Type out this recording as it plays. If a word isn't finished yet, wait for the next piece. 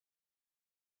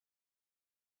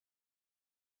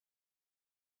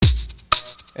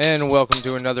And welcome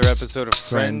to another episode of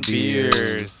Friend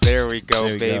Beers. There we go,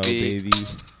 There we baby. go, baby.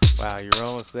 Wow, you're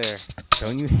almost there.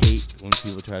 Don't you hate when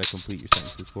people try to complete your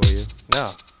sentences for you?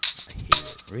 No, I hate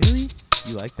it. Really?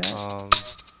 You like that?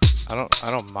 I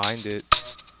don't mind it.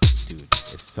 Dude,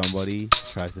 if somebody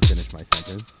tries to finish my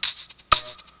sentence,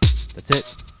 that's it.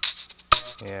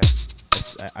 Yeah.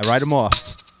 I write them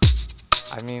off.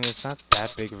 I mean, it's not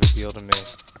that big of a deal to me.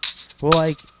 Well,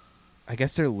 like, I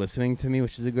guess they're listening to me,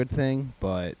 which is a good thing,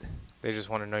 but They just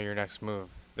want to know your next move.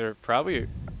 They're probably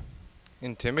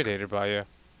intimidated by you.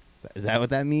 is that what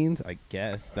that means? I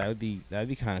guess that'd be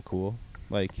kind of cool.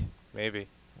 Like, Maybe.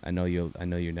 I know your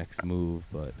next move,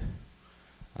 but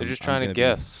They're just I'm trying to gonna be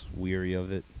guess. weary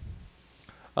of it.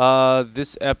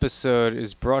 This episode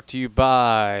is brought to you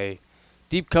by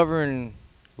Deep Cover in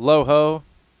LoHo,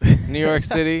 New York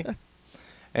City.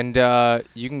 And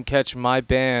you can catch my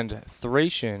band,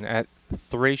 Thracian, at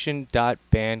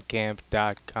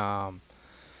thracian.bandcamp.com.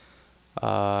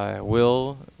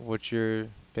 Will, what's your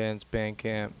band's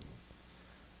Bandcamp?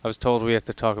 I was told we have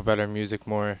to talk about our music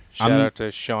more. Shout out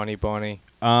to Shawnee Bonnie,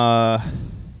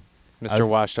 Mr.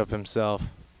 Washed Up himself.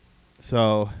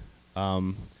 So, I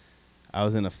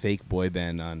was in a fake boy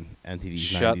band on MTV's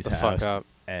Shut 90s the House, fuck up.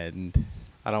 and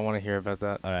I don't want to hear about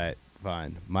that. all right,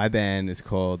 fine. My band is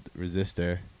called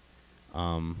Resistor. We're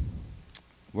on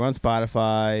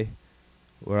Spotify.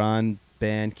 We're on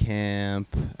Bandcamp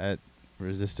at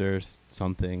Resistor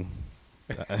something.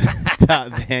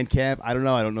 Bandcamp. I don't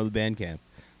know. I don't know the Bandcamp.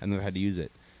 I've never had to use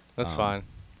it. That's fine.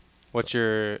 What's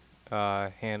your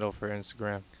handle for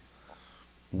Instagram?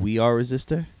 We are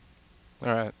Resistor.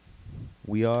 All right.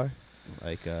 We are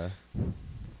like The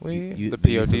the youth of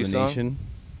POD the song? nation.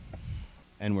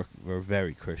 And we're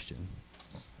very Christian.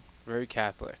 Very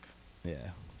Catholic.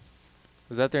 Yeah.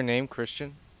 Was that their name,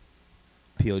 Christian?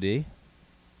 POD.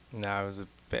 No, it was a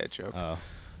bad joke. Oh.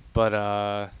 But,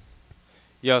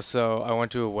 so I went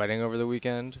to a wedding over the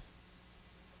weekend,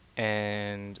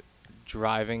 and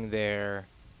driving there,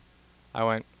 I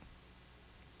went,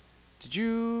 "Did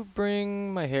you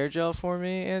bring my hair gel for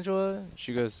me, Angela?"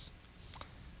 She goes,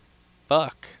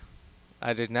 "Fuck,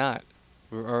 I did not."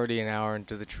 We were already an hour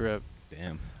into the trip.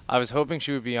 Damn. I was hoping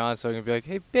she would be on so I could be like,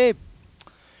 "Hey, babe,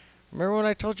 remember when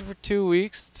I told you for 2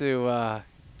 weeks to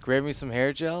grab me some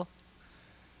hair gel?"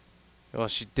 Well,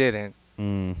 she didn't.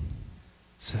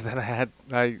 So then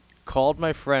I called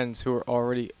my friends who were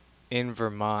already in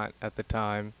Vermont at the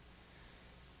time,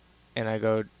 and I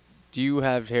go, "Do you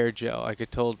have hair gel?" I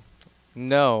get told,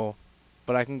 "No,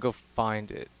 but I can go find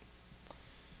it."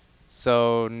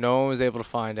 So no one was able to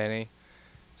find any.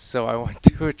 So I went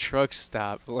to a truck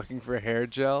stop looking for hair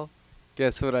gel.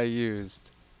 Guess what I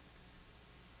used?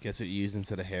 Guess what you used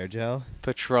instead of hair gel?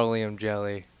 Petroleum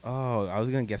jelly. Oh, I was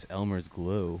gonna guess Elmer's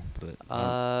glue, but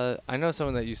I know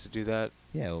someone that used to do that.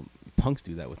 yeah, well, punks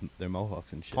do that with their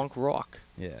mohawks and shit. Punk rock.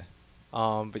 Yeah.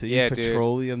 But so yeah, use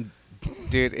petroleum.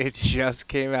 dude, it just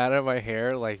came out of my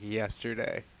hair like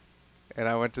yesterday, and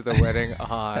I went to the wedding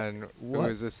on What? it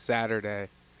was a Saturday,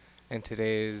 and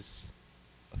today's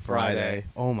Friday.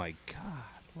 Oh my god.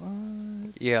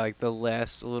 What? yeah, like the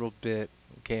last little bit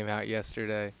came out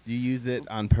yesterday. You used it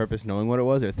on purpose, knowing what it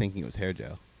was, or thinking it was hair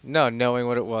gel? No, knowing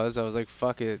what it was, I was like,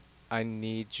 fuck it, I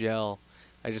need gel.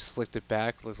 I just slicked it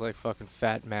back, looked like fucking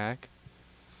Fat Mac.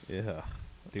 Yeah.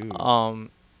 Dude.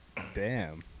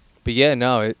 Damn. But yeah,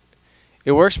 no,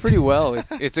 it works pretty well.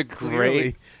 It's a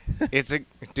Clearly. great,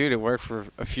 dude, it worked for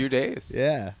a few days.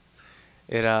 Yeah.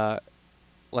 It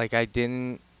like I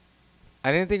didn't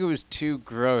think it was too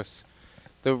gross.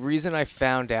 The reason I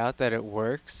found out that it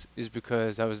works is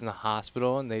because I was in the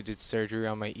hospital and they did surgery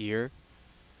on my ear.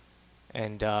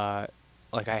 And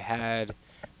like I had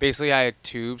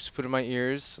tubes put in my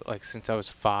ears like since I was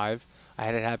 5. I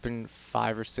had it happen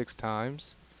 5 or 6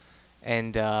 times.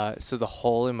 And so the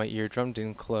hole in my eardrum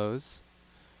didn't close.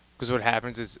 Because what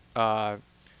happens is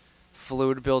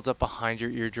fluid builds up behind your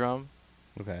eardrum.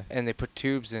 Okay. And they put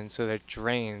tubes in so that it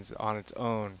drains on its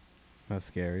own. That's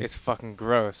scary. It's fucking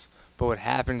gross. But what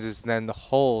happens is then the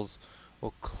holes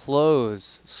will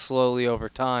close slowly over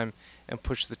time and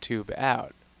push the tube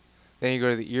out. Then you go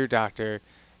to the ear doctor,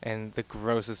 and the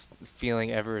grossest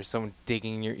feeling ever is someone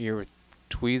digging in your ear with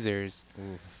tweezers.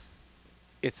 Oof.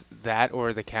 It's that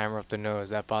or the camera up the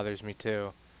nose. That bothers me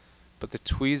too. But the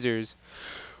tweezers...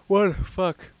 What?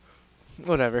 Fuck.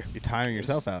 Whatever. You're tiring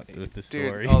yourself out with this Dude,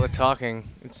 story. all the talking.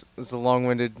 It's a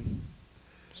long-winded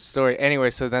story. Anyway,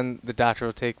 so then the doctor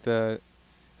will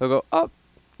he'll go, "Oh,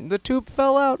 the tube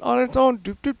fell out on its own.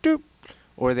 Doop, doop, doop."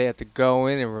 Or they have to go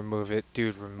in and remove it.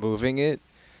 Dude, removing it,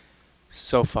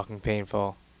 so fucking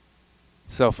painful.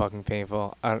 So fucking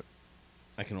painful.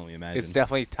 I can only imagine. It's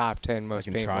definitely top 10 I most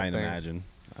can painful try and things. imagine.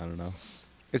 I don't know.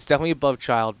 It's definitely above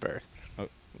childbirth. Oh.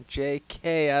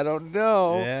 JK, I don't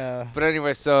know. Yeah. But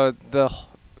anyway, so the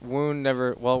wound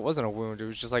never, well, it wasn't a wound. It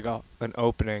was just like an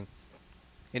opening.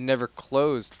 It never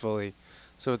closed fully.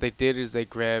 So what they did is they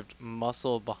grabbed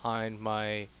muscle behind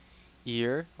my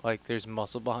ear, like there's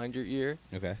muscle behind your ear,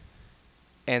 Okay.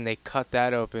 and they cut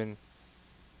that open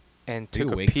and Were you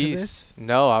took a awake for piece. this?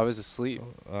 No, I was asleep.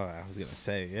 Oh, I was gonna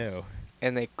say, ew.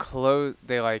 And they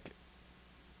like,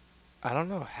 I don't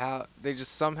know how, they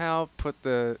just somehow put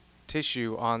the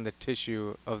tissue on the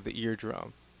tissue of the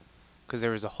eardrum. Because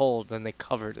there was a hole, then they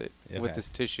covered it with Okay. this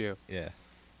tissue. Yeah.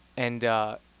 And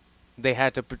they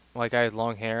had to put, like I had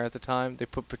long hair at the time, they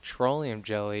put petroleum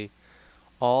jelly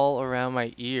all around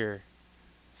my ear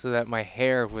so that my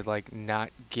hair would like not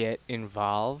get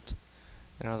involved.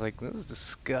 And I was like, this is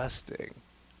disgusting.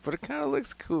 But it kind of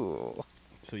looks cool.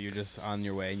 So you're just on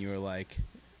your way, and you were like,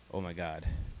 "Oh my God,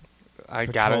 I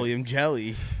got it. petroleum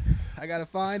jelly! I gotta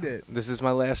find it." This is my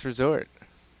last resort.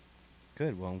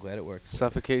 Good. Well, I'm glad it worked. for you.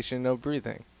 Suffocation, no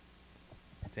breathing.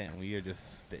 Damn, we are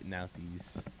just spitting out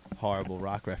these horrible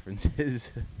rock references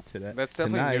today. That's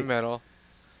definitely tonight. new metal.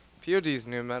 POD's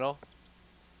new metal.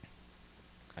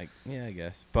 Yeah, I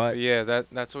guess. But But yeah,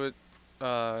 that's what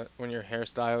when your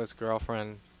hairstylist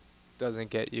girlfriend doesn't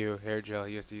get you hair gel,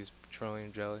 you have to use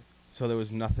petroleum jelly. so there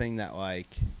was nothing that like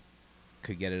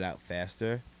could get it out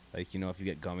faster. Like, if you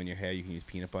get gum in your hair, you can use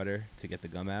peanut butter to get the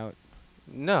gum out.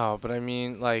 No, but I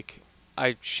mean, like,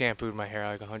 I shampooed my hair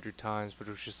like 100 times, but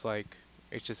it was just like,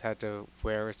 it just had to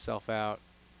wear itself out.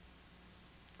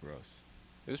 Gross.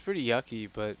 It was pretty yucky,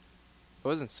 but it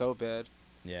wasn't so bad.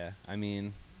 Yeah, I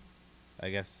mean, I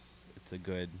guess it's a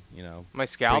good, My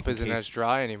scalp Break in isn't case- as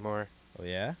dry anymore. Oh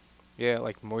yeah, Yeah, it,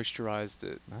 like moisturized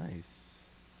it. nice.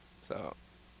 So,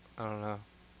 I don't know.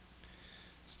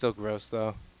 Still gross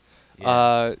though.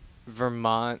 Yeah.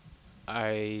 Vermont,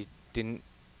 I didn't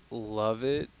love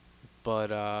it, but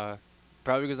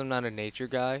probably because I'm not a nature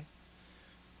guy.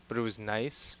 But it was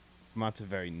nice. Vermont's a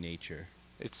very nature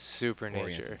It's super nature.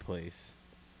 oriented place.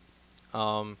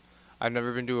 I've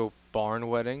never been to a barn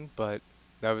wedding, but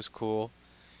that was cool.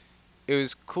 It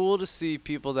was cool to see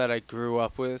people that I grew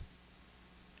up with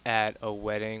at a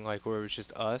wedding, like where it was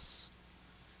just us.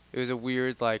 It was a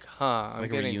weird, like, I'm Like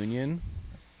a getting reunion.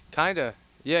 Kinda,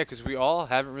 yeah, 'cause we all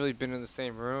haven't really been in the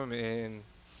same room in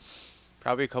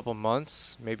probably a couple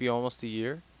months, maybe almost a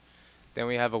year. Then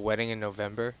we have a wedding in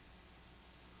November.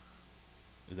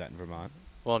 Is that in Vermont?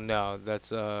 Well, no,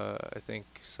 that's I think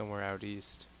somewhere out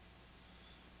east.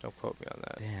 Don't quote me on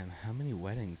that. Damn, how many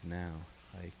weddings now?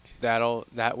 Like,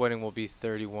 That wedding will be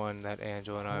 31 that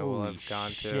Angela and I will holy have gone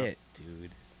to. shit,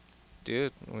 dude.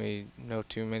 Dude, we know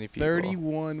too many people.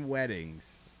 31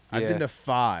 weddings. I've Yeah. been to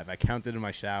 5. I counted in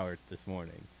my shower this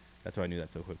morning. That's why I knew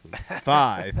that so quickly.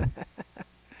 5.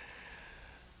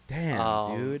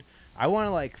 Damn, dude. I want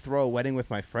to like throw a wedding with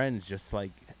my friends, just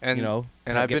like And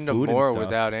and I've get been to food and more stuff.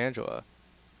 without Angela.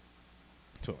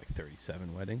 So like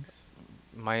 37 weddings.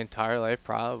 My entire life,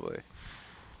 probably.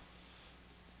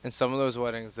 And some of those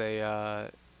weddings,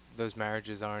 those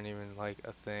marriages aren't even like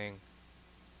a thing.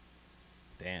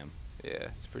 Damn. Yeah,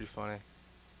 it's pretty funny.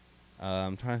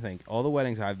 I'm trying to think. All the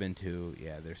weddings I've been to,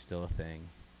 yeah, they're still a thing.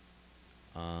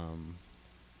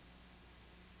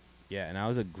 Yeah, and I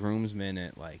was a groomsman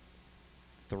at like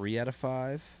 3 out of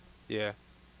 5. Yeah.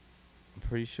 I'm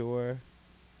pretty sure.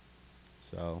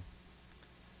 So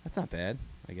that's not bad,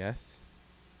 I guess.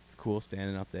 It's cool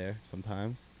standing up there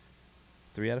sometimes.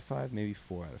 3 out of 5, maybe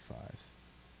 4 out of 5.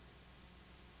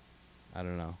 I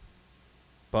don't know,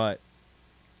 but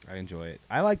I enjoy it.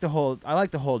 I like the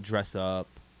whole dress up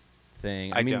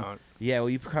thing. I mean, don't. Yeah, well,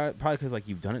 you probably because like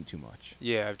you've done it too much.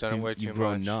 Yeah, I've done So it way too you've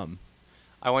grown much. numb.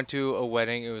 I went to a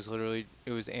wedding. It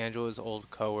was Angela's old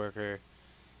coworker.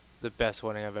 The best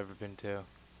wedding I've ever been to.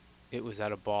 It was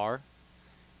at a bar,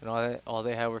 and all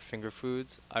they had were finger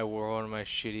foods. I wore one of my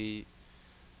shitty,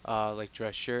 like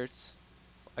dress shirts.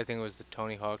 I think it was the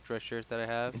Tony Hawk dress shirt that I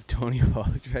have. Tony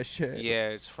Hawk dress shirt. Yeah,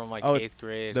 it's from like Oh, 8th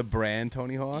grade. The brand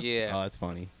Tony Hawk. Yeah. Oh, that's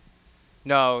funny.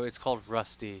 No, it's called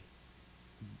Rusty.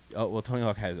 Oh well, Tony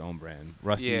Hawk had his own brand.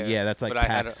 Rusty. Yeah, Yeah, that's like but I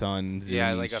had PacSun.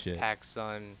 Yeah, Zuni like a shit.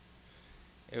 PacSun.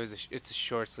 It's a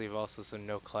short sleeve also, so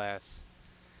no class.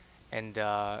 And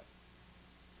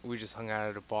we just hung out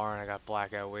at a bar and I got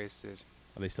blackout wasted.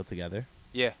 Are they still together?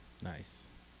 Yeah. Nice.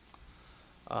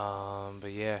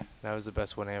 But yeah, that was the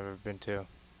best wedding I've ever been to.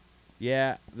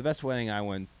 Yeah, the best wedding I've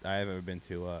ever been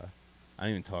to. I don't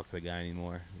even talk to the guy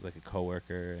anymore. It was like a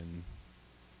coworker, and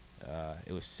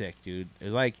it was sick, dude. It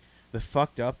was like the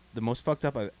most fucked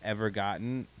up I've ever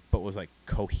gotten, but was like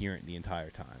coherent the entire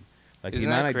time. Like Isn't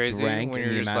the amount that I crazy drank when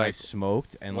and the you're just amount I like,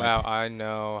 smoked and wow, like I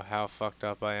know how fucked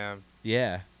up I am.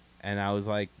 yeah, and I was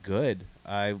like good.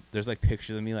 There's like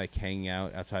pictures of me like hanging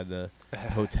out outside the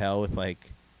hotel with like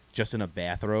just in a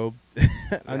bathrobe.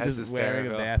 I'm That's just wearing a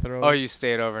hysterical. bathrobe. Oh, you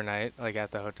stayed overnight, like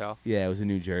at the hotel? Yeah, it was in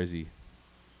New Jersey,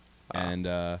 Oh. and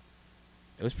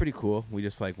it was pretty cool. We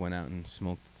just like went out and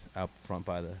smoked out front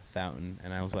by the fountain,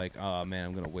 and I was like, oh man,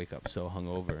 I'm gonna wake up so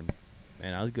hungover, and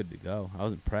man, I was good to go. I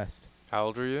was impressed. How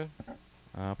old were you?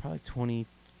 Probably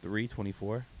 23,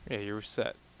 24. Yeah, you were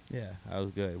set. Yeah, I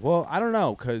was good. Well, I don't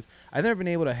know, because I've never been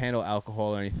able to handle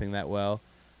alcohol or anything that well.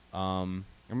 I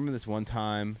remember this one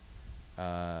time,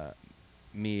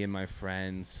 me and my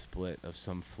friend split of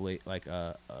some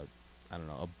I don't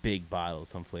know, a big bottle of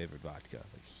some flavored vodka,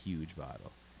 like huge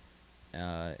bottle,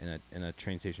 in a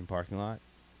train station parking lot,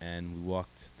 and we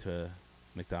walked to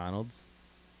McDonald's,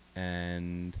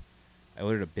 and I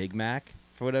ordered a Big Mac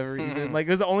for whatever reason. Like, it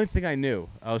was the only thing I knew.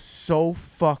 I was so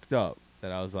fucked up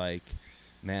that I was like,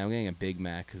 man, I'm getting a Big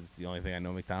Mac because it's the only thing I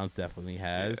know McDonald's definitely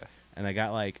has. Yeah. And I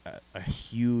got like a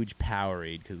huge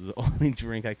Powerade because it was the only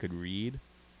drink I could read.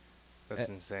 That's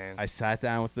insane. I sat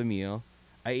down with the meal.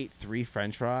 I ate 3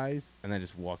 French fries and then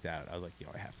just walked out. I was like, yo,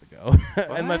 I have to go.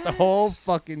 And left the whole What?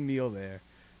 fucking meal there.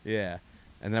 Yeah.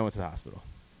 And then I went to the hospital.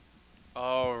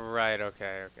 Oh, right.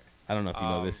 Okay. I don't know if you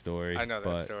know this story. I know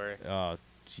that story. Oh,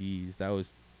 jeez. I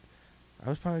was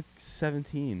probably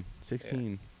 17,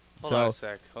 16. Hold on a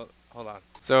sec. Hold on.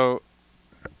 So,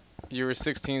 you were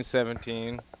 16,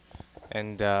 17,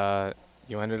 and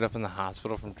you ended up in the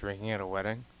hospital from drinking at a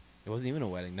wedding? It wasn't even a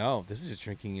wedding. No, this is just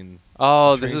drinking in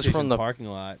Oh, the this train is from station the parking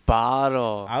lot.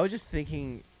 bottle. I was just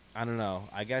thinking, I don't know.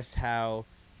 I guess how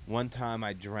one time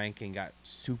I drank and got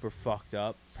super fucked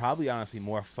up. Probably honestly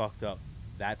more fucked up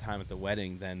that time at the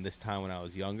wedding than this time when I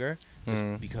was younger, just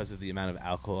because of the amount of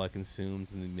alcohol I consumed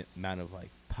and the amount of like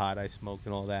pot I smoked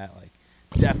and all that. Like,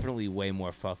 definitely way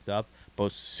more fucked up,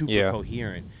 but super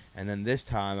coherent. And then this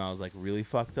time I was like really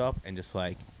fucked up and just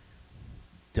like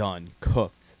done,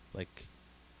 cooked, like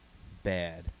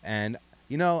bad. And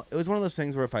you know, it was one of those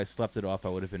things where if I slept it off, I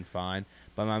would have been fine.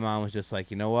 But my mom was just like,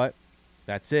 you know what?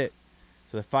 That's it.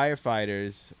 So the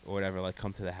firefighters or whatever like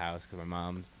come to the house because my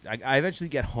mom. I eventually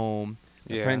get home.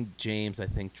 My friend James, I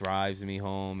think, drives me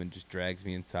home and just drags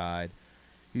me inside.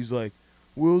 He's like,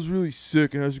 Will's really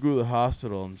sick and has to go to the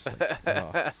hospital. I'm just like,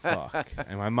 oh, fuck.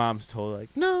 And my mom's totally like,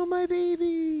 no, my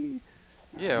baby.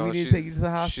 Yeah, we need to take you to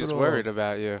the hospital. She's worried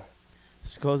about you.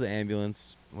 She calls the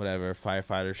ambulance, whatever.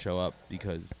 Firefighters show up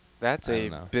because that's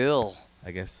a bill.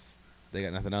 I guess they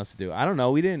got nothing else to do. I don't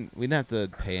know. We didn't have to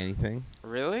pay anything.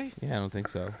 Really? Yeah, I don't think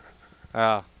so.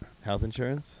 Oh. Health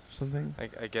insurance or something?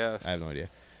 I guess. I have no idea.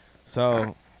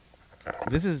 So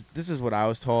this is what I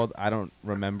was told. I don't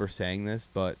remember saying this,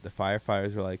 but the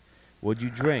firefighters were like, "What'd you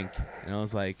drink?" And I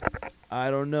was like,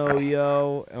 "I don't know,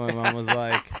 yo." And my mom was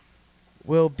like,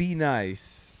 "Well, be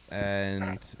nice."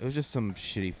 And it was just some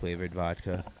shitty flavored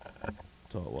vodka.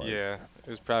 That's all it was. Yeah, it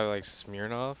was probably like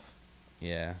Smirnoff.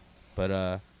 Yeah,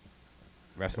 but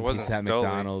rest in peace at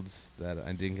McDonald's that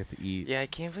I didn't get to eat. Yeah, I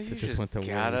can't believe you just went to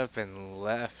got waste. up and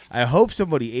left. I hope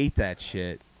somebody ate that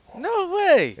shit. No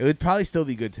way. It would probably still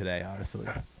be good today, honestly.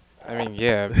 I mean,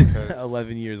 yeah, because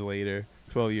 11 years later,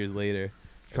 12 years later,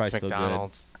 probably it's still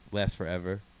McDonald's. good. Lasts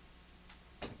forever.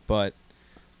 But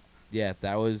yeah,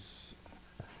 that was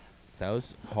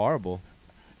horrible.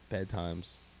 Bad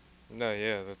times. No,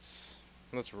 yeah, that's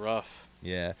rough.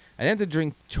 Yeah, I didn't have to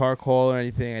drink charcoal or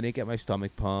anything. I didn't get my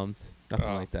stomach pumped.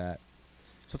 Nothing like that.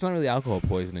 So it's not really alcohol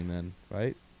poisoning then,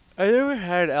 right? I never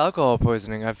had alcohol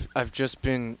poisoning. I've just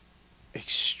been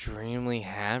extremely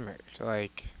hammered.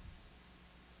 Like,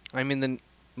 I mean,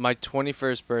 my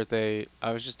 21st birthday,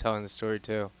 I was just telling the story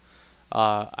too.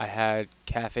 I had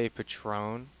Cafe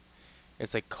Patron.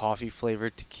 It's like coffee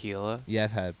flavored tequila. Yeah,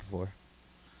 I've had it before.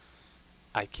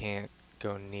 I can't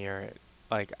go near it.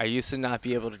 Like, I used to not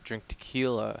be able to drink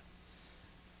tequila,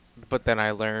 but then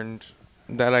I learned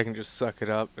that I can just suck it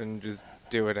up and just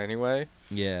do it anyway.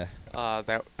 Yeah.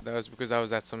 That was because I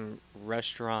was at some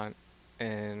restaurant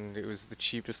and it was the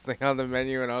cheapest thing on the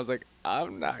menu, and I was like,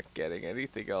 I'm not getting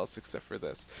anything else except for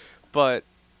this. But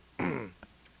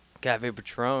Cafe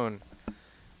Patron,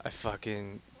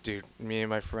 dude, me and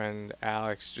my friend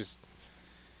Alex just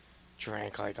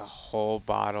drank like a whole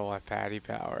bottle at Patty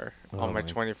Power on my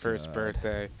 21st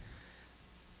birthday.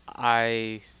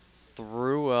 I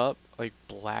threw up like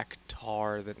black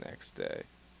tar the next day.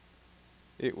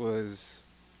 It was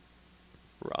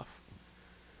rough.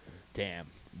 Damn.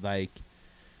 Like,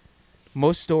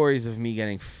 most stories of me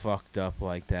getting fucked up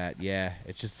like that, yeah,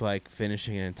 it's just like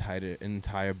finishing an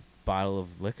entire bottle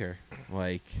of liquor.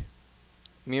 Like,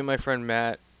 me and my friend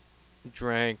Matt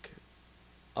drank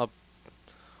a,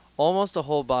 almost a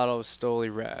whole bottle of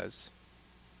Stoli Raz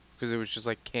because it was just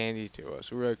like candy to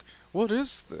us. We were like, what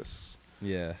is this?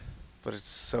 Yeah. But it's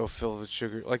so filled with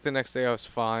sugar. Like the next day I was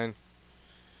fine.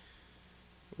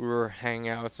 We were hanging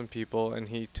out with some people and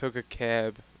he took a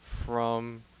cab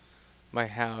from my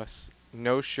house,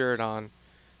 no shirt on,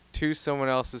 to someone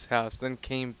else's house, then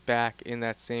came back in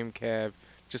that same cab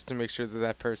just to make sure that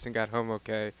that person got home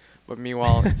okay. But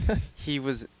meanwhile, he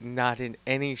was not in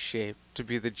any shape to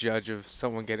be the judge of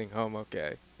someone getting home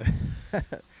okay.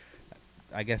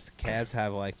 I guess cabs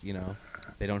have like,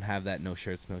 they don't have that no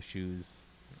shirts, no shoes.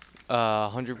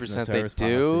 100% they service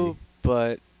do, policy.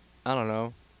 but I don't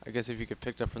know. I guess if you get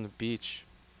picked up from the beach.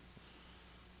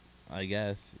 I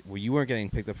guess. Well, you weren't getting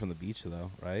picked up from the beach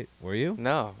though, right? Were you?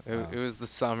 No, Oh. it was the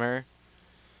summer.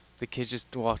 The kid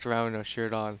just walked around with no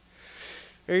shirt on.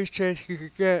 Any chance you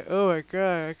could get? Oh my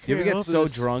god! I can't You ever get help so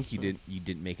this. drunk you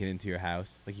didn't make it into your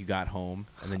house? Like you got home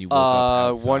and then you woke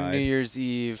up outside. One New Year's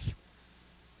Eve.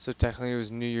 So technically it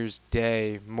was New Year's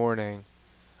Day morning.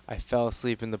 I fell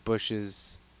asleep in the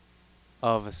bushes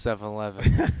of a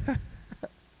 7-Eleven.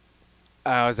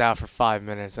 I was out for 5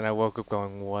 minutes and I woke up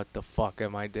going, what the fuck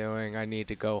am I doing? I need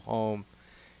to go home.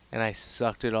 And I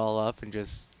sucked it all up and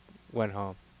just went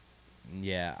home.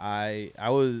 Yeah, I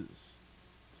was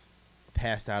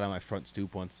passed out on my front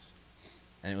stoop once,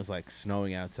 and it was like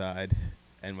snowing outside,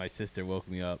 and my sister woke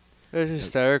me up. It was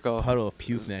hysterical. A puddle of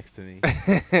puke next to me,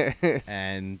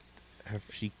 and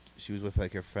she was with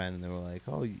like her friend, and they were like,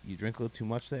 "Oh, you drink a little too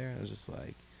much there?" And I was just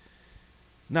like,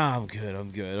 "Nah, I'm good.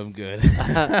 I'm good."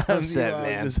 I'm sad,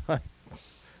 man.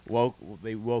 Like,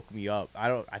 they woke me up.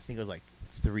 I think it was like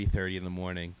 3:30 in the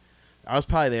morning. I was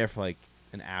probably there for like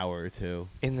an hour or two.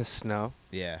 In the snow?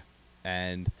 Yeah.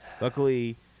 And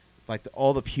luckily, like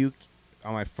all the puke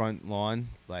on my front lawn,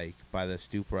 like by the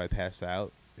stoop where I passed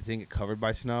out, it didn't get covered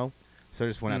by snow. So I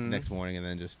just went out the next morning and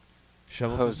then just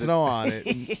shoveled some snow on it,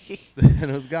 and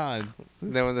it was gone.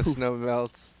 Then when the snow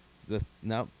melts. The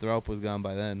throw up was gone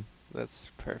by then.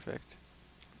 That's perfect.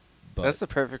 But That's the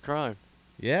perfect crime.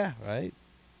 yeah, right?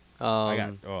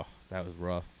 That was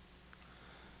rough.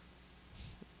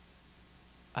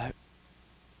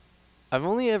 I've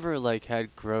only ever like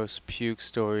had gross puke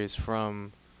stories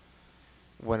from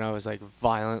when I was like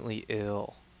violently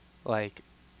ill. Like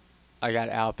I got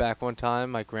Outback one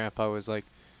time, my grandpa was like,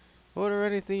 "Order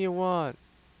anything you want."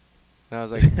 And I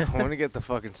was like, "I want to get the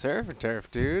fucking surf and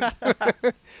turf, dude."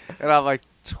 And I'm like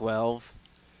 12.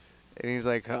 And he's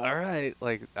like, "All right."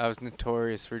 Like I was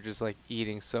notorious for just like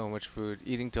eating so much food,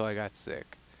 eating till I got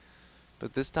sick.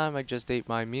 But this time I just ate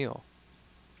my meal.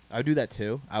 I would do that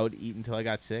too. I would eat until I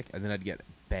got sick, and then I'd get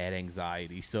bad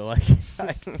anxiety. So like,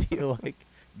 I feel like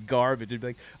garbage. I'd be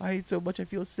like, I ate so much, I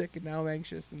feel sick, and now I'm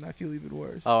anxious, and I feel even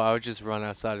worse. Oh, I would just run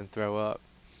outside and throw up.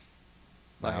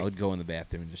 I would go in the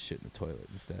bathroom and just shit in the toilet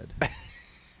instead.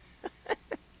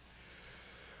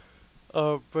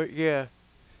 But yeah.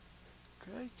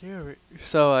 God damn it.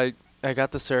 So I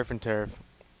got the surf and turf.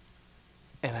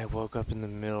 And I woke up in the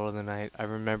middle of the night. I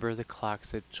remember the clock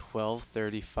said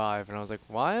 12:35, and I was like,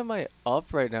 "Why am I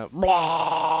up right now?"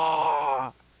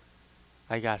 Blah!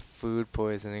 I got food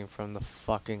poisoning from the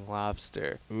fucking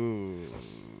lobster. Ooh,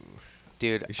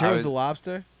 Dude, you sure it was the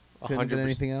lobster? Couldn't have been 100%.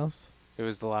 anything else? It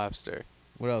was the lobster.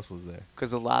 What else was there? Because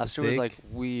the lobster was like steak?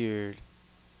 weird.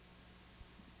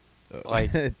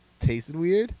 Like it tasted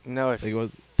weird? no, it Like, it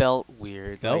was- felt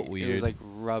weird. Felt It was weird. like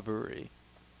rubbery.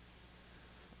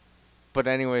 But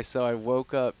anyway, so I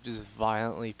woke up just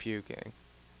violently puking.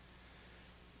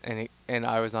 And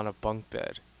I was on a bunk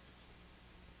bed.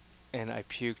 And I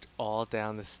puked all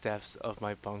down the steps of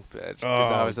my bunk bed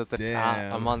because I Oh, was at the top.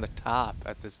 damn. I'm on the top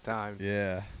at this time.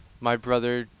 Yeah. My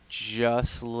brother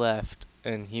just left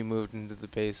and he moved into the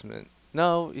basement.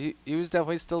 No, he was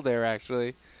definitely still there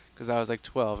actually because I was like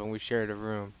 12 and we shared a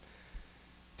room.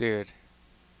 Dude,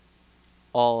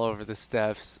 all over the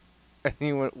steps. And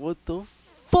he went, "What the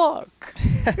fuck?"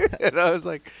 And I was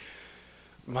like,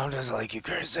 "Mom doesn't like you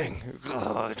cursing.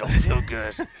 Ugh, I don't feel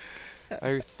good."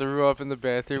 I threw up in the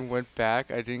bathroom, went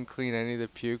back. I didn't clean any of the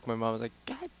puke. My mom was like,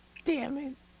 "God damn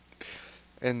it."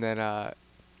 And then I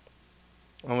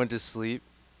went to sleep.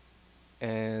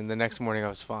 And the next morning I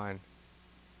was fine.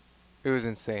 It was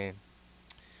insane.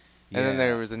 And then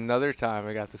there was another time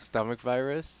I got the stomach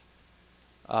virus.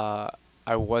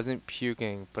 I wasn't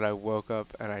puking, but I woke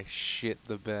up and I shit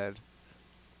the bed.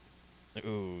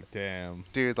 Ooh, damn.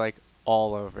 Dude, like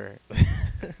all over.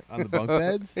 On the bunk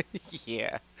beds?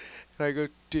 Yeah. And I go,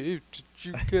 "Dave, did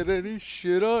you get any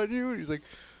shit on you?" And he's like,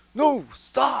 "No,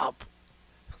 stop."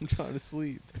 I'm trying to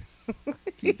sleep.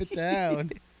 Keep it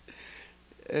down.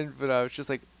 but I was just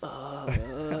like,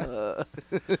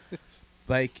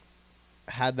 Like,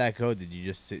 how'd that go? Did you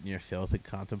just sit in your filth and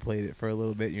contemplate it for a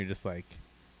little bit? And you're just like,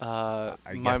 I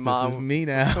my guess mom, this is me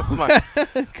now.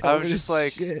 I was just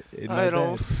like, I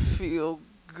don't bed. feel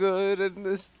good, and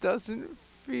this doesn't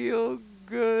feel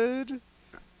good.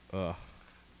 Ugh.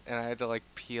 And I had to like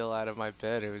peel out of my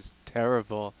bed. It was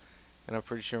terrible. And I'm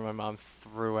pretty sure my mom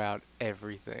threw out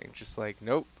everything. Just like,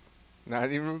 nope,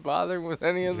 not even bothering with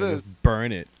any of this. Just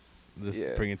burn it. Just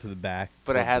Yeah. bring it to the back.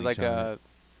 But I pour had bleach like on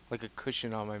it. a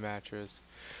cushion on my mattress.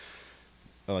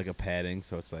 Or like a padding,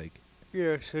 so it's like.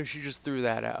 Yeah, so she just threw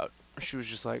that out. She was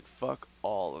just like, fuck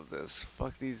all of this.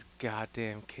 Fuck these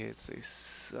goddamn kids. They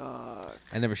suck.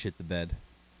 I never shit the bed.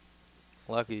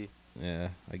 Lucky. Yeah,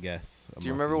 I guess. Do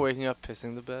you remember waking up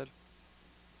pissing the bed?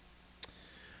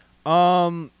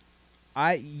 I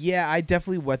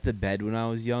definitely wet the bed when I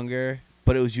was younger,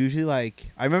 but it was usually like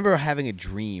I remember having a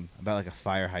dream about like a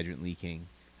fire hydrant leaking,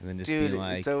 and then just Dude, being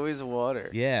like, it's always water.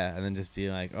 yeah, and then just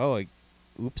being like, oh,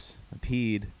 oops, I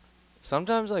peed.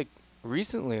 Sometimes, like,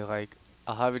 recently, like,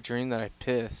 I'll have a dream that I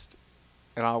pissed,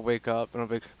 and I'll wake up and I'll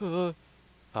be like,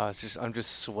 it's just I'm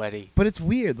just sweaty. But it's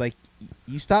weird, like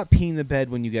you stop peeing the bed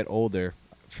when you get older,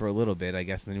 for a little bit, I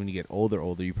guess, and then when you get older,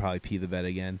 you probably pee the bed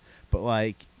again. But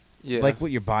like what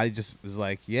your body just is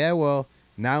like, yeah, well,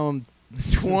 now I'm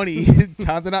 20,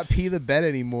 time to not pee the bed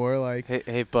anymore. Like,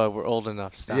 hey, bud, we're old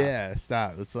enough. Stop. Yeah,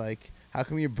 stop. It's like, how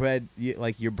come your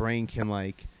brain can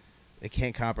like, it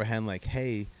can't comprehend like,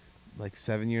 hey, like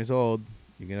 7 years old,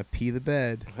 you're gonna pee the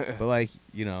bed, but like,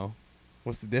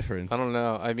 what's the difference? I don't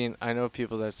know. I mean, I know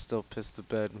people that still piss the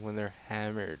bed when they're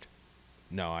hammered.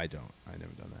 No, I don't. I've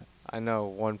never done that. I know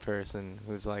one person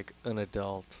who's like an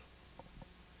adult.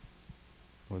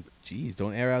 Well, geez,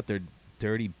 don't air out their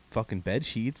dirty fucking bed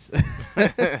sheets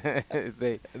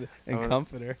They and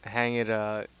comforter. hang it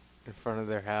in front of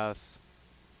their house.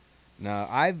 No,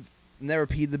 I've never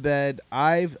peed the bed.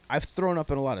 I've thrown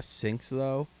up in a lot of sinks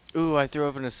though. Ooh, I threw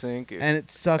up in a sink. And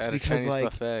it sucks at a because Chinese like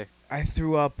buffet. I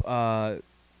threw up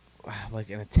like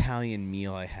an Italian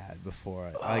meal I had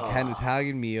before. I like had an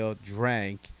Italian meal,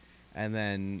 drank, and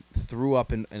then threw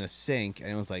up in a sink, and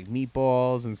it was like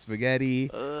meatballs and spaghetti,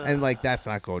 and like that's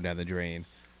not going down the drain.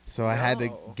 So I had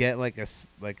to get like a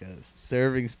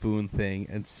serving spoon thing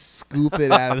and scoop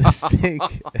it out of the sink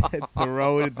and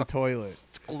throw it in the toilet.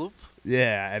 Skloop.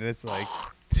 Yeah, and it's like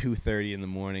 2:30 in the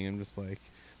morning. I'm just like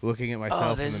looking at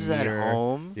myself in the mirror. This is at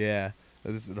home? Yeah,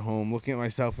 this is at home. Looking at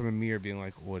myself in the mirror, being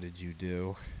like, "What did you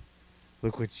do?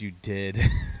 Look what you did.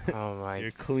 Oh my!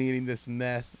 You're cleaning this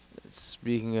mess."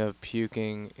 Speaking of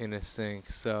puking in a sink,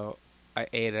 so I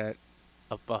ate at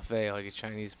a buffet, like a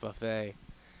Chinese buffet,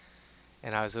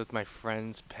 and I was with my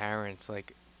friend's parents.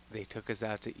 Like, they took us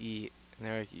out to eat, and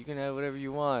they're like, "You can have whatever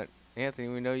you want, Anthony.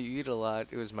 We know you eat a lot."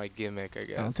 It was my gimmick, I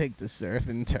guess. I'll take the surf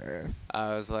and turf.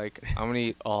 I was like, "I'm gonna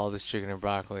eat all this chicken and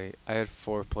broccoli." I had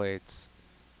 4 plates.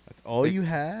 That's all you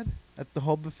had at the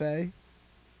whole buffet?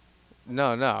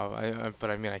 No, but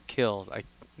I mean, I killed.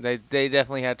 They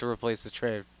definitely had to replace the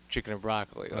tray of chicken and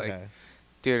broccoli. Like, Okay.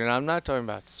 dude, and I'm not talking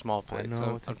about small plates.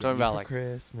 I'm talking about like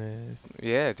Christmas.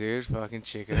 Yeah, dude, fucking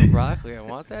chicken and broccoli. I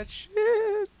want that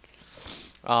shit.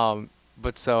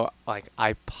 But so like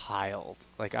I piled.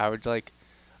 Like I would like,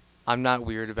 I'm not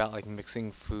weird about like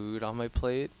mixing food on my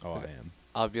plate. Oh, I am.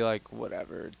 I'll be like,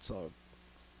 whatever. It's all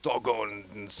going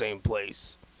in the same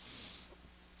place.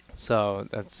 So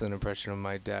that's an impression of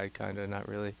my dad, kind of, not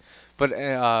really.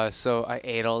 But so I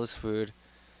ate all this food,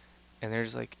 and they're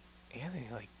just like, Anthony,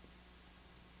 like,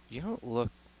 you don't look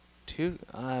too.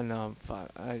 No, I'm fine.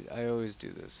 I always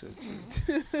do this.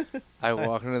 I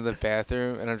walk into the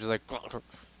bathroom and I'm just like,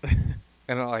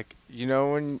 and I'm like,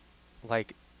 when,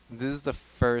 like, this is the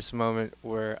first moment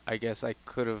where I guess I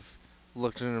could have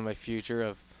looked into my future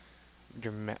of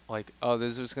like, oh,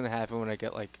 this is what's gonna happen when I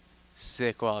get like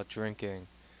sick while drinking,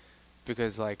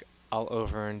 because like I'll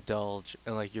overindulge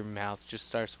and like your mouth just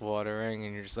starts watering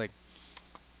and you're just like,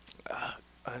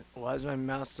 why is my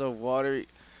mouth so watery?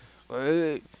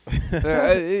 I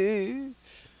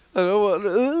don't want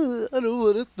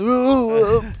to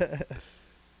throw up.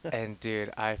 And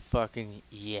dude, I fucking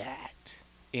yacked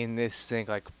in this sink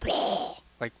like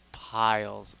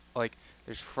piles. Like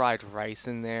there's fried rice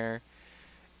in there,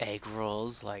 egg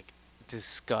rolls, like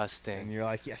disgusting. And you're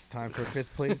like, yes, time for a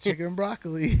 5th plate of chicken and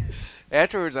broccoli.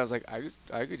 Afterwards, I was like,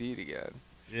 I could eat again.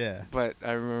 Yeah. But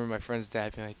I remember my friend's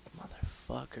dad being like,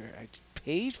 motherfucker, I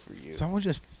paid for you. Someone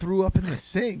just threw up in the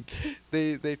sink.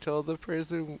 They told the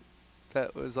person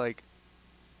that was like,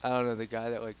 I don't know, the guy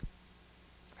that like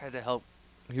had to help.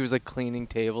 He was like cleaning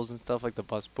tables and stuff, like the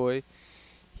busboy.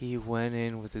 He went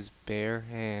in with his bare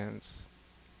hands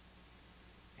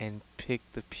and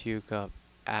picked the puke up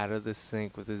out of the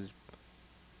sink with his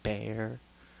bare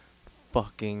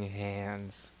fucking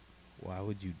hands. Why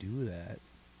would you do that?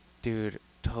 Dude,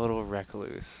 total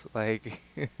recluse. Like,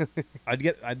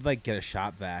 I'd like get a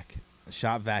shop vac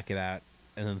it out,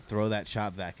 and then throw that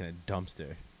shop vac in a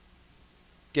dumpster.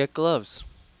 get gloves.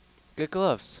 Get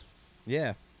gloves.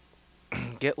 Yeah.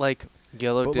 Get like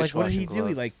yellow But like, dishwashing what did he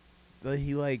gloves. do?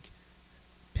 He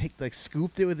picked, like,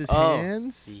 scooped it with his Oh,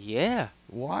 hands. Yeah.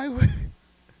 Why would?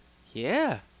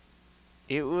 Yeah.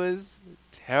 It was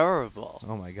terrible.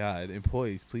 Oh my God!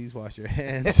 Employees, please wash your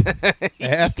hands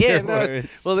afterwards. Yeah, no,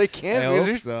 well, they can't. I because hope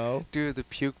there's- so. Dude, the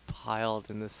puke piled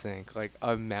in the sink like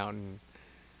a mountain.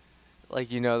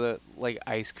 Like, you know, the like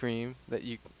ice cream that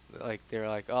you like. They're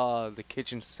like, oh, the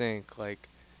kitchen sink. Like,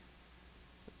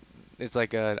 it's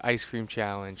like an ice cream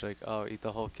challenge. Like, oh, eat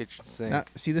the whole kitchen sink. Now,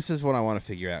 see, this is what I want to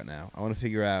figure out now. I want to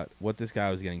figure out what this guy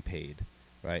was getting paid,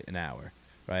 right? An hour,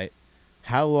 right?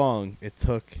 How long it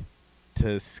took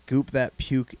to scoop that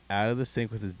puke out of the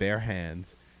sink with his bare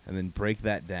hands and then break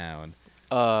that down.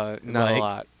 Not a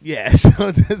lot. Yeah,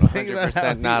 so the thing about 100%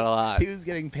 how not a lot. He was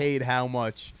getting paid how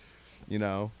much?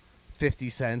 50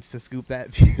 cents to scoop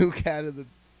that puke out of the.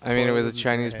 I mean, it toilet was a with his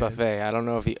bare Chinese hands. buffet. I don't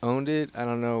know if he owned it. I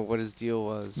don't know what his deal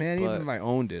was. Man, but even if I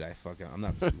owned it, I'm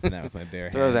not scooping that with my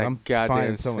bare Throw hands. that I'm goddamn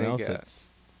finding someone sink else out.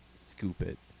 that's scoop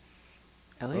it.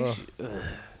 at least ugh.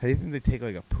 How do you think they take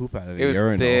like a poop out of a It was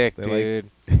urinal? thick, They're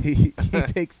dude. Like, he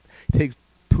takes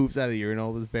poops out of the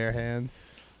urinal with his bare hands.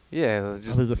 Yeah,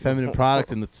 just There's a feminine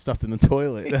product stuffed in the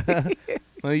toilet. Let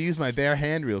me use my bare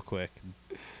hand real quick.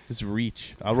 Just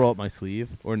reach. I'll roll up my sleeve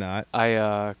or not.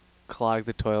 I clogged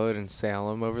the toilet in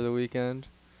Salem over the weekend,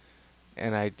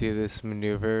 and I do this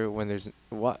maneuver when there's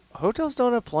what hotels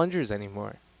don't have plungers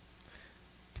anymore.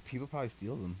 People probably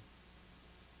steal them.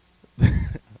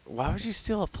 Why would you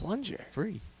steal a plunger?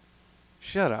 Free.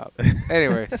 Shut up.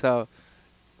 Anyway, so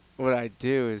what I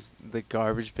do is the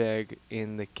garbage bag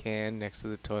in the can next to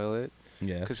the toilet,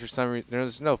 Yeah. because for some reason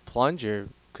there's no plunger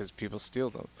because people steal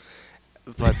them,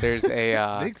 but there's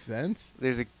a Makes sense.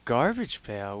 there's a garbage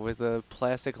pail with a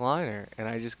plastic liner, and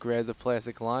I just grab the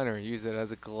plastic liner and use it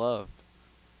as a glove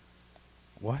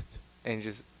What? and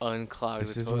just unclog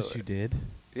This the is toilet. what you did?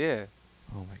 Yeah,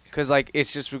 Oh my god. because like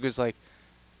it's just because like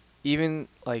even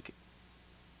like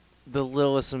the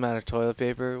littlest amount of toilet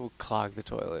paper will clog the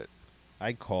toilet.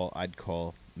 I'd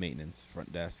call maintenance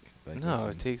front desk. Like, No, listen,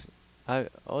 it takes.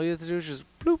 All you have to do is just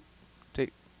bloop,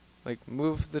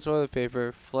 move the toilet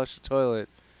paper, flush the toilet.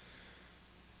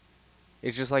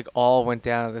 It just like all went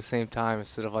down at the same time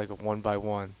instead of like one by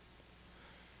one.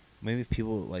 maybe if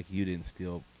people like you didn't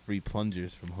steal free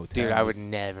plungers from hotels. Dude, I would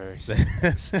never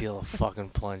steal a fucking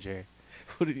plunger.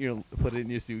 put it in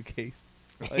your suitcase.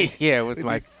 Yeah, with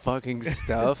my fucking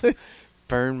stuff,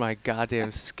 burn my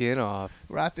goddamn skin off.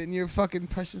 Wrap it in your fucking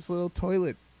precious little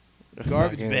toilet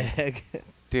garbage Fucking- bag.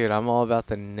 Dude, I'm all about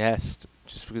the nest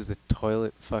just because the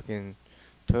toilets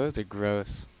are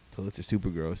gross. Toilets are super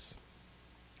gross.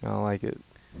 I don't like it.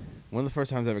 One of the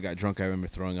first times I ever got drunk, I remember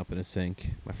throwing up in a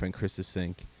sink, my friend Chris's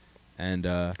sink, and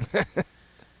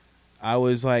I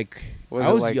was like, Was I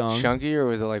it was like young. chunky or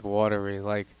was it like watery?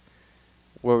 Like,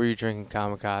 what were you drinking?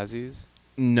 Kamikazes?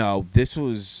 No, this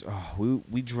was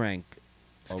we drank.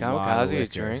 Is A lot of kamikaze a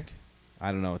liquor. drink?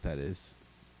 I don't know what that is,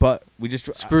 but we just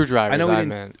Screwdrivers, I know we didn't.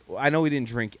 meant. I know we didn't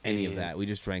drink any of Idiot. that. We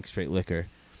just drank straight liquor,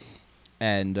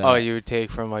 and Oh, you would take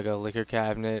from like a liquor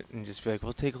cabinet and just be like,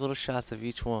 we'll take little shots of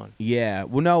each one. Yeah.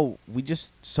 Well, no,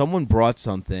 someone brought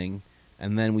something,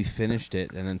 and then we finished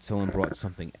it, and then someone brought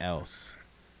something else,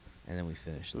 and then we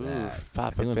finished that. Oof, I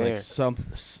Papa think it was Bear.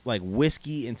 like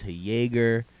whiskey into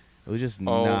Jaeger. It was just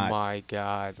Oh not my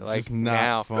god! Like just not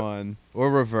now, fun.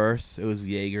 Or reverse. It was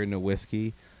Jaeger into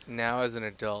whiskey. now as an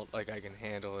adult, like I can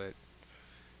handle it.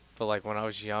 But like when I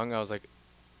was young, I was like,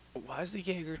 why does the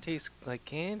Jaeger taste like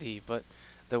candy? But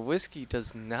the whiskey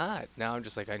does not. Now I'm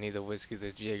just like, I need the whiskey.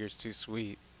 The Jaeger's too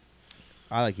sweet.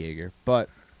 I like Jaeger, but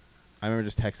I remember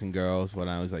just texting girls when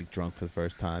I was like drunk for the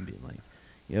first time, being like,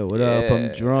 "Yo, what up?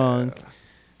 I'm drunk.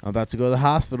 I'm about to go to the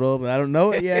hospital, but I don't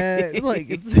know it yet." Like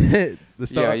it's the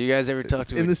star. Yeah, you guys ever talk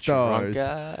to in a the stars.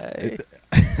 drunk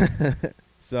guy?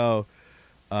 So,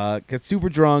 get super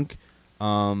drunk.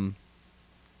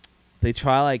 They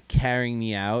try like carrying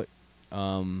me out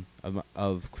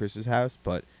of Chris's house,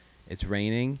 but it's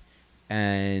raining,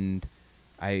 and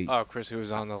Oh, Chris, who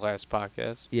was on the last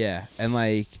podcast. yeah, and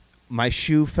like my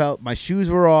shoes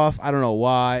were off. I don't know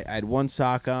why. I had one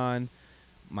sock on.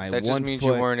 My That one just means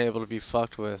foot, you weren't able to be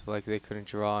fucked with. Like they couldn't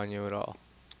draw on you at all.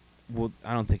 Well,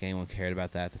 I don't think anyone cared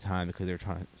about that at the time because they were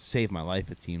trying to save my life.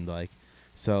 It seemed like,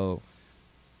 so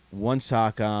one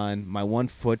sock on. My one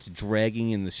foot's dragging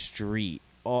in the street.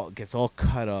 Gets all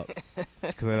cut up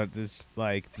because I don't just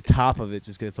like the top of it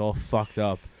just gets all fucked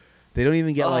up. They don't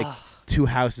even get like 2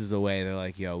 houses away. They're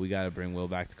like, "Yo, we gotta bring Will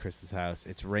back to Chris's house.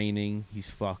 It's raining. He's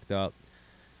fucked up."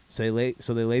 So they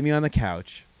lay me on the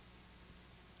couch,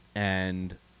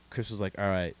 and Chris was like, "All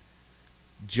right,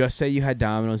 just say you had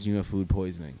Domino's and you have food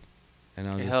poisoning." And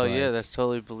I was Hell just like, yeah, that's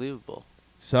totally believable.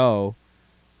 So,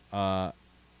 his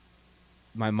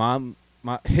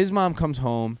mom comes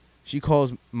home. She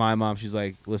calls my mom. She's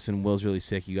like, "Listen, Will's really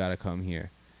sick. You gotta come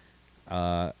here."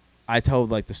 I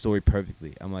told like the story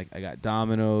perfectly. I'm like, I got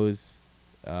Domino's,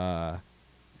 and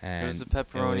it was the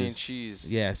pepperoni and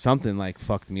cheese. Yeah, something like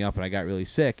fucked me up, and I got really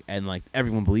sick. And like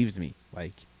everyone believed me.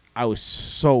 Like I was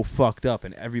so fucked up,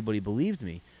 and everybody believed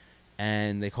me.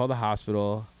 And they called the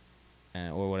hospital,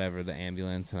 or whatever, the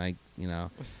ambulance, and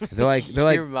they're like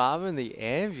Your mom in the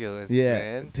ambulance, yeah,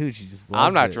 man. dude, she just loves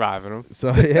I'm not it. driving them.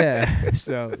 So yeah,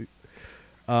 so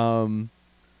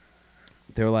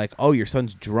they were like, "Oh, your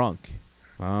son's drunk."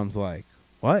 My mom's like,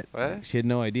 "What?" What? She had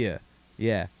no idea.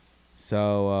 Yeah.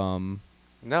 So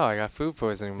No, I got food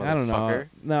poisoning, motherfucker. I don't know.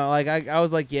 No, like I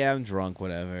was like, "Yeah, I'm drunk,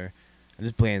 whatever." I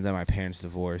just blamed it on my parents'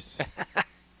 divorce.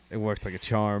 It worked like a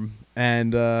charm.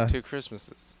 And 2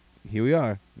 Christmases. here we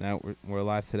are. Now we're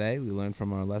alive today. We learned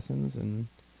from our lessons, and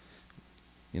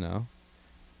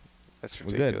That's we're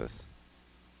good. ridiculous.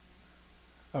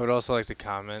 I would also like to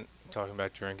comment, talking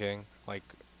about drinking. Like,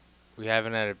 we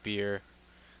haven't had a beer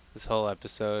this whole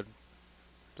episode.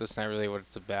 That's not really what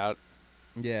it's about.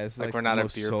 Yeah, it's Like like we're not the a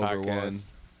most beer sober podcast. one.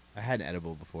 I had an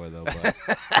edible before though, but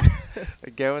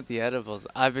Again with the edibles.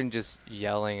 I've been just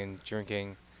yelling and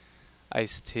drinking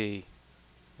iced tea.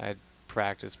 I had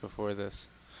practice before this.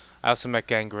 I also met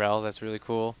Gangrel. That's really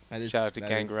cool. Shout out to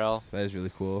Gangrel. That is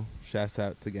really cool. Shouts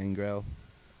out to Gangrel.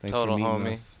 Thanks Total for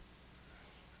meeting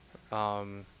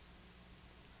homie. us.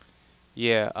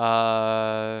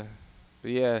 Yeah.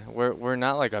 But yeah, we're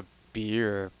not like a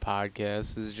beer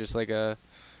podcast. This is just like a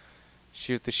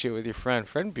shoot the shit with your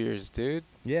friend beers, dude.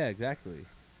 Yeah, exactly.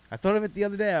 I thought of it the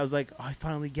other day. I was like, oh, I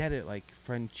finally get it. Like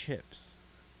friend chips.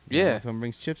 Yeah. Someone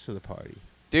brings chips to the party.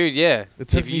 Dude, yeah. It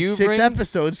took me 6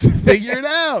 episodes to figure it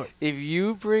out. If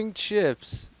you bring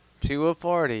chips to a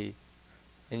party,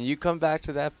 and you come back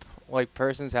to that like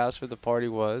person's house where the party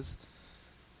was,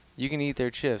 you can eat their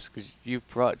chips because you've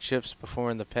brought chips before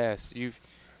in the past.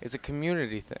 It's a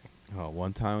community thing. Oh,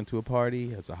 one time I went to a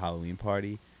party. It was a Halloween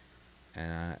party,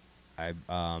 and I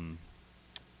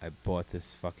bought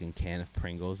this fucking can of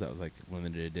Pringles that was like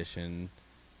limited edition,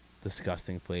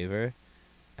 disgusting flavor,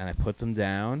 and I put them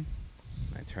down.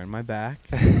 I turned my back,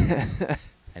 and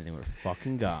they were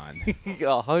fucking gone.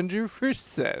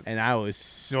 100%. And I was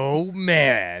so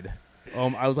mad.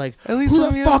 I was like, At least who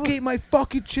let the me fuck have ate my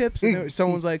fucking chips? And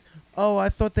someone's like, oh, I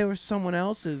thought they were someone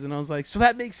else's. And I was like, so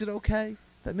that makes it okay?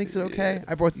 That makes it okay? Yeah.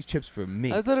 I brought these chips for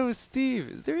me. I thought it was Steve.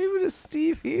 Is there even a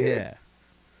Steve here? Yeah.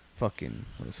 Fucking,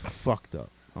 I was fucked up.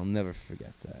 I'll never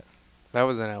forget that. That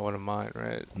wasn't one of mine,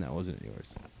 right? No, it wasn't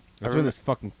yours. I I was wearing remember- this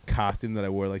fucking costume that I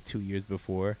wore like 2 years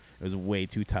before. It was way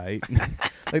too tight.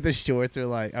 Like the shorts are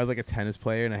like, I was like a tennis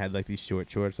player and I had like these short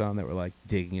shorts on that were like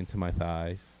digging into my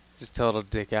thigh. Just total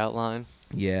dick outline.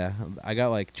 Yeah, I got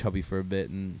like chubby for a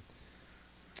bit and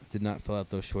did not fill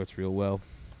out those shorts real well.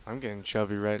 I'm getting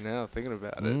chubby right now thinking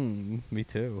about it. Me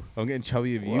too. I'm getting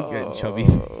chubby of you getting chubby.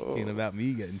 Whoa. Thinking about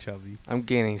me getting chubby. I'm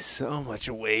gaining so much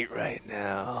weight right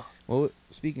now. Well,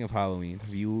 speaking of Halloween,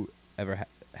 have you ever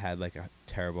had like a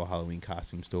terrible Halloween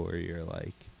costume story or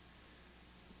like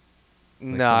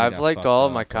No, somebody I've got liked fucked all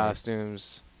of up my or-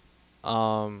 costumes.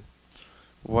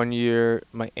 One year,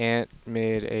 my aunt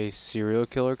made a serial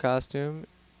killer costume.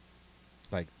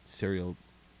 cereal,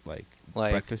 like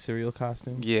Like, breakfast cereal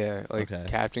costume? yeah, like Okay.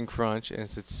 Captain Crunch, and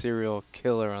it's a serial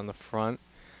killer on the front,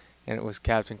 and it was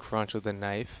Captain Crunch with a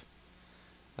knife,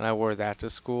 and I wore that to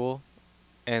school,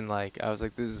 and like I was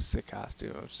like, this is a sick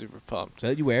costume. I'm super pumped. So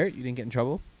did you wear it? You didn't get in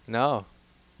trouble? No,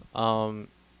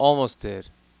 almost did,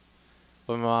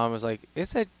 but my mom was like,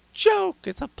 it's a joke.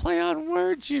 It's a play on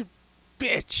words, you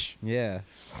bitch. Yeah.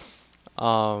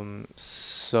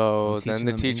 So I'm then teaching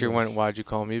the them teacher English. went, "Why'd you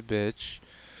call me a bitch?"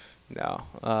 No,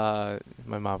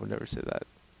 my mom would never say that.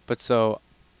 But so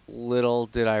little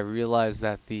did I realize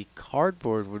that the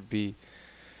cardboard would be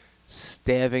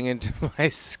stabbing into my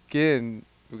skin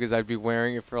because I'd be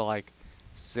wearing it for like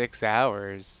 6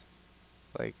 hours.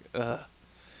 Like, ugh.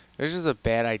 It was just a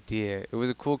bad idea. It was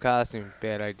a cool costume,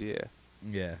 bad idea.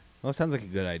 Yeah. Well, it sounds like a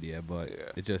good idea, but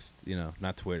Yeah. it just,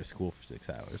 not to wear to school for 6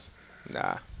 hours.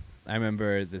 Nah. I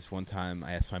remember this one time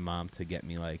I asked my mom to get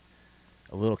me like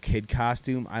a little kid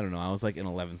costume. I don't know. I was like in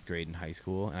 11th grade in high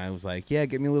school, and I was like, yeah,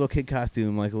 get me a little kid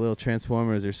costume, like a little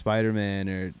Transformers or Spider-Man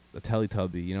or a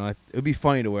Teletubby. You know, it would be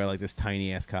funny to wear like this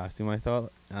tiny ass costume. I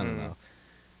thought. I don't know.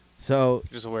 So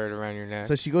just wear it around your neck.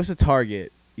 So she goes to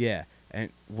Target, yeah, and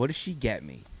what does she get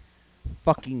me?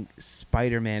 Fucking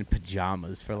Spider-Man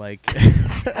pajamas for like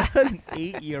an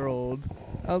 8-year-old.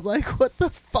 I was like, what the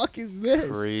fuck is this?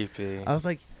 Creepy. I was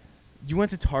like, you went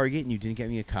to Target and you didn't get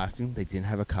me a costume? They didn't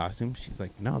have a costume? She's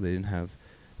like, no, they didn't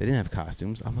have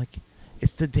costumes. I'm like,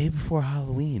 it's the day before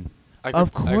Halloween.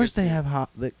 Of course they have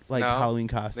Halloween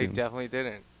costumes. They definitely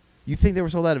didn't. You think they were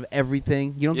sold out of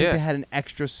everything? You don't think they had an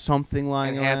extra something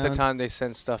lying around? And half the time they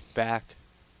sent stuff back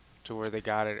to where they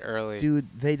got it early. Dude,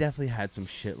 they definitely had some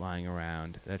shit lying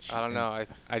around. I don't know.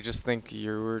 I just think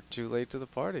you were too late to the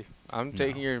party. I'm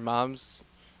taking your mom's.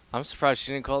 I'm surprised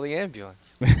she didn't call the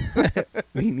ambulance.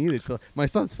 Me neither. My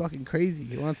son's fucking crazy.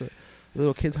 He wants a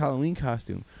little kid's Halloween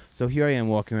costume. So here I am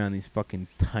walking around these fucking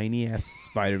tiny ass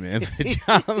Spider-Man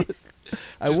pajamas.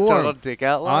 I wore them. Dick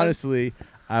outline? Honestly,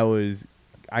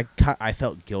 I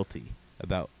felt guilty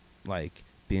about like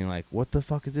being like, what the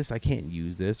fuck is this? I can't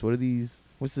use this. What are these?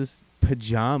 What's this?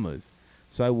 Pajamas.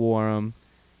 So I wore them,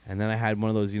 and then I had one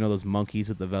of those, those monkeys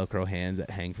with the Velcro hands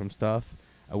that hang from stuff.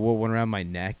 I wore one around my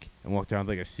neck and walked around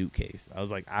with like a suitcase. I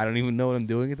was like, I don't even know what I'm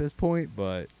doing at this point,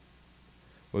 but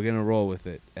we're gonna roll with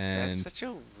it. And that's such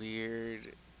a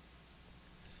weird.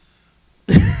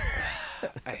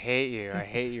 I hate you. I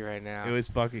hate you right now. It was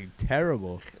fucking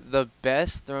terrible. The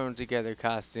best thrown together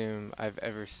costume I've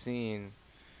ever seen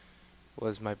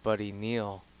was my buddy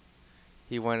Neil.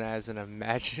 He went as an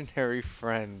imaginary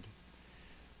friend.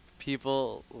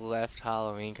 People left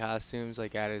Halloween costumes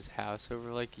like at his house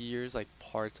over like years, like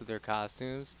parts of their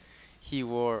costumes. He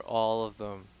wore all of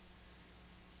them.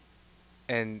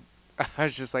 And I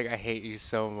was just like, I hate you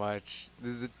so much.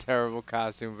 This is a terrible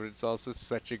costume, but it's also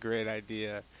such a great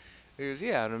idea. He goes,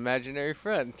 yeah, an imaginary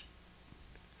friend.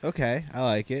 Okay, I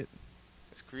like it.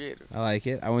 It's creative. I like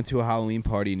it. I went to a Halloween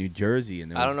party in New Jersey,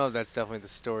 and I don't know if that's definitely the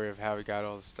story of how he got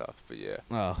all the stuff, but yeah.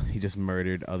 Well, he just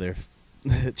murdered other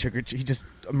he just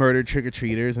murdered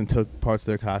trick-or-treaters and took parts of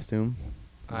their costume.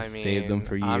 I mean, saved them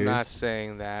for years. I'm not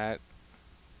saying that.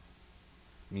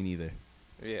 Me neither.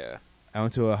 Yeah. I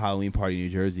went to a Halloween party in New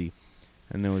Jersey,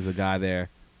 and there was a guy there,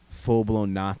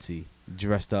 full-blown Nazi,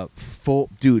 dressed up,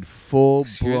 full-blown.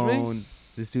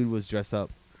 This dude was dressed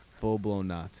up, full-blown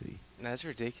Nazi. That's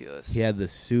ridiculous. He had the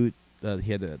suit,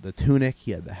 he had the tunic,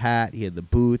 he had the hat, he had the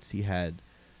boots, he had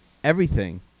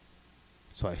everything.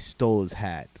 So I stole his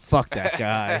hat. Fuck that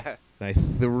guy. And I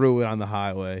threw it on the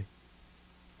highway.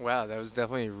 Wow, that was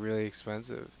definitely really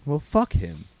expensive. Well, fuck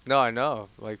him. No, I know.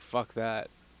 Like, fuck that.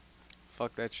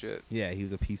 Fuck that shit. Yeah, he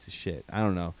was a piece of shit. I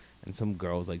don't know. And some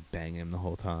girl was, like, banging him the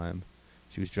whole time.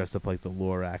 She was dressed up like the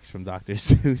Lorax from Dr.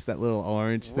 Seuss, that little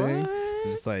orange thing. So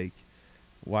just, like,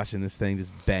 watching this thing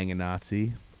just bang a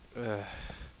Nazi. Ugh.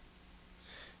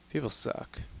 People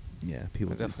suck. Yeah,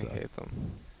 people do definitely suck. hate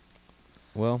them.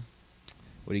 Well,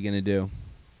 what are you going to do?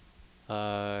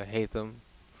 Hate them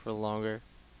for longer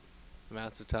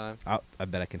amounts of time. I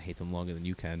bet I can hate them longer than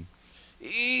you can.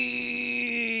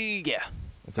 Yeah.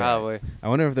 That's probably. Right. I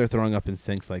wonder if they're throwing up in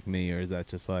sinks like me, or is that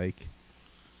just like...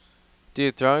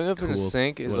 Dude, throwing up cool, in a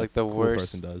sink is like the cool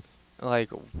worst. Person does.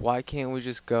 Like, why can't we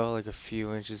just go like a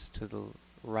few inches to the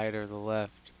right or the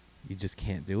left? You just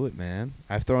can't do it, man.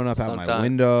 I've thrown up out my Sometime.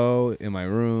 window, in my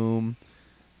room,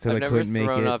 because I couldn't make it. I've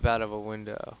never thrown up out of a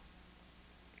window.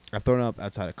 I've thrown up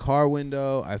outside a car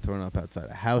window. I've thrown up outside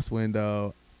a house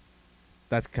window.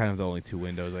 That's kind of the only two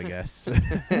windows, I guess.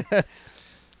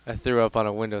 I threw up on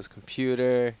a Windows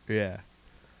computer. Yeah.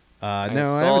 No, I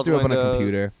never threw up on a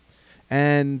computer.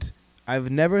 And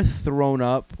I've never thrown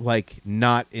up, like,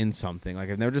 not in something. Like,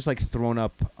 I've never just, like, thrown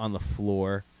up on the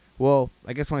floor. Well,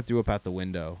 I guess when I threw up out the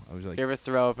window, I was like... You ever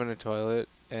throw up in a toilet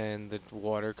and the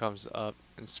water comes up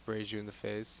and sprays you in the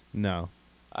face? No.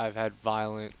 I've had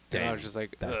violent... Damn, and I was just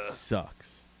like, that ugh.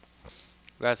 sucks.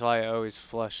 That's why I always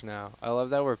flush now. I love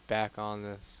that we're back on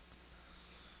this.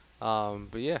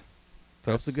 But yeah.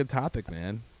 Throw-up's a good topic,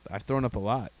 man. I've thrown up a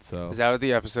lot, so... Is that what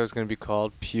the episode's going to be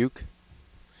called? Puke?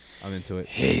 I'm into it.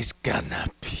 He's gonna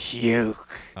puke.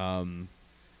 I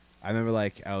remember,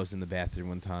 like, I was in the bathroom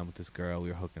one time with this girl. We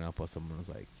were hooking up while someone was,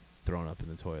 like, throwing up in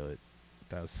the toilet.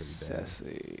 That was pretty bad.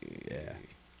 Sassy.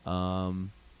 Yeah.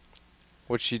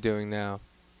 What's she doing now?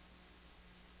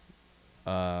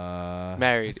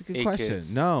 Married. That's a good 8 question.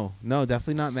 kids. No,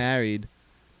 definitely not married.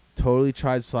 Totally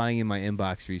tried sliding in my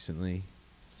inbox recently.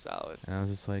 Solid. And I was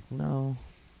just like, no.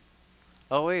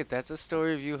 Oh, wait, that's a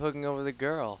story of you hooking up with a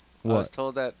girl. What? I was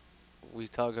told that we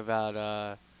talk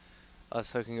about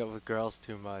Us hooking up with girls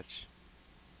too much.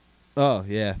 Oh,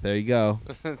 yeah. There you go.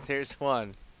 There's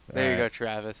one. There you go,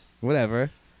 Travis. Whatever.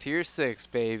 Tier 6,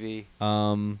 baby.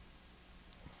 But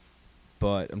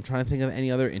I'm trying to think of any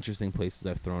other interesting places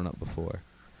I've thrown up before.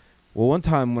 Well, one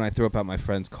time when I threw up out my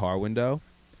friend's car window.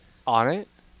 On it?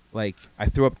 Like, I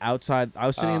threw up outside. I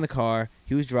was sitting in the car.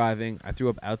 He was driving. I threw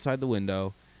up outside the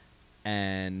window.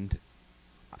 And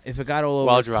if it got all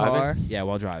over his car. Yeah,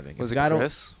 while driving. Was it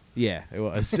Chris? Yeah, it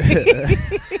was.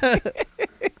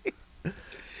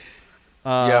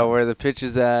 Yeah, where the pitch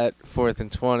is at, 4th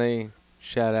and 20.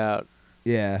 Shout out.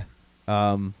 Yeah.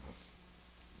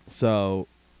 So,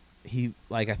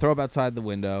 I throw up outside the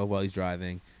window while he's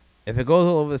driving. If it goes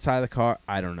all over the side of the car,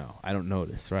 I don't know. I don't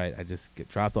notice, right? I just get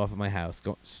dropped off at my house,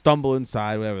 stumble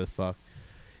inside, whatever the fuck.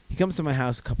 He comes to my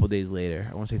house a couple days later.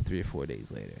 I want to say 3 or 4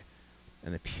 days later.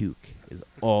 And the puke is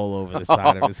all over the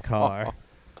side of his car.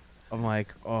 I'm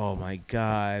like, oh my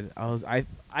God.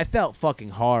 I felt fucking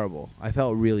horrible. I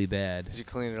felt really bad. Did you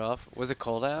clean it off? Was it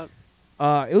cold out?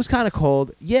 It was kind of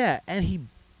cold. Yeah, and he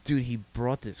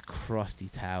brought this crusty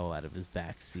towel out of his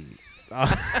back seat.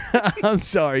 I'm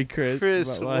sorry, Chris.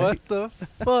 Chris, what the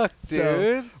fuck,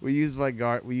 dude? So we used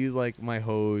my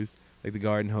hose, like the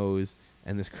garden hose,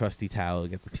 and this crusty towel to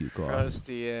get the puke off.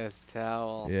 Crusty ass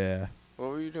towel. Yeah.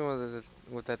 What were you doing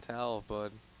with that towel,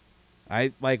 bud?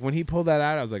 When he pulled that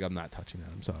out, I was like, I'm not touching that.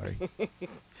 I'm sorry.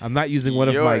 I'm not using one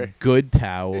of my good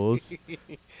towels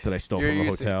that I stole from a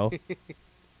hotel.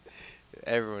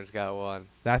 Everyone's got one.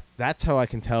 That's how I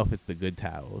can tell if it's the good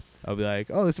towels. I'll be like,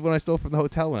 oh, this is one I stole from the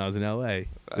hotel when I was in L.A.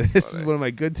 This is one of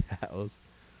my good towels.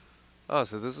 Oh,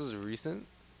 so this was recent?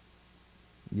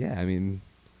 Yeah, I mean,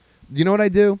 you know what I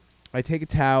do? I take a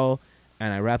towel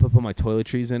and I wrap up all my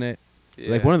toiletries in it.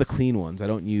 Yeah. Like one of the clean ones. I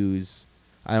don't use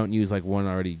like one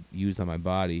already used on my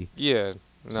body. Yeah.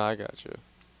 No, I got you.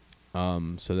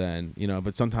 So then,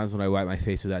 but sometimes when I wipe my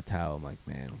face with that towel, I'm like,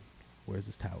 man, where's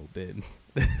this towel been?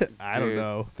 I don't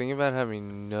know. Think about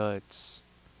having nuts,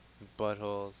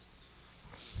 buttholes.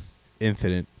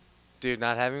 Infinite. Dude,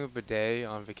 not having a bidet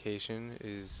on vacation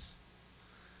is...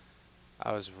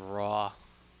 I was raw.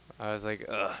 I was like,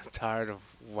 tired of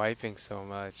wiping so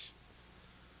much.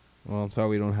 Well, I'm sorry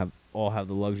we don't all have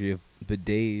the luxury of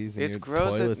bidets. It's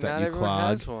gross that not everyone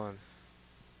has one.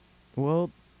 Well,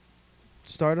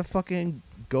 start a fucking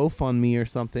GoFundMe or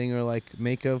something, or like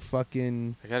make a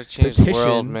fucking I gotta change the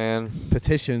world, man.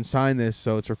 Petition, sign this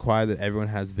so it's required that everyone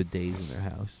has bidets in their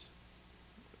house.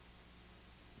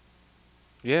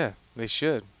 Yeah, they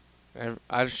should.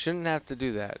 I shouldn't have to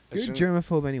do that. You're a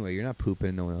germaphobe anyway. You're not pooping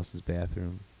in no one else's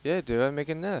bathroom. Yeah, dude, I make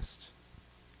a nest.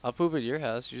 I'll poop at your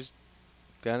house. You just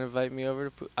gotta invite me over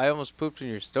to poop. I almost pooped in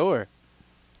your store.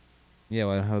 Yeah,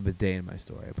 well, I don't have a bidet in my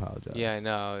store. I apologize. Yeah, I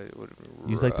know. It would have been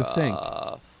use like the sink.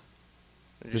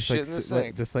 Just shit in the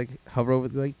sink. Just like hover over,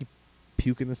 like you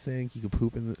puke in the sink. You can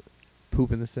poop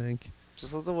in the sink.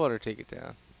 Just let the water take it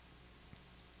down.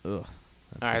 Ugh.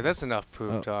 All right, that's enough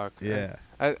poop talk. Yeah.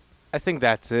 I think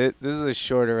that's it. This is a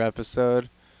shorter episode.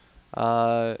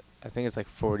 I think it's like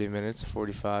 40 minutes,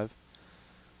 45.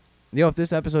 Yo, if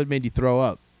this episode made you throw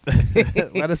up,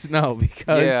 let us know,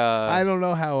 because I don't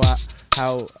know how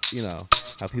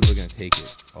people are gonna take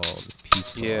it. All this puke.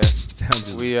 Yeah.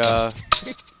 Sounds really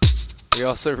we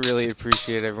also really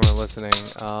appreciate everyone listening.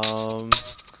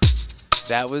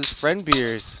 That was Friend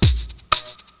Beers.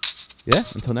 Yeah.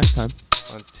 Until next time.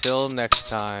 Until next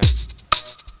time.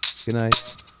 Good night.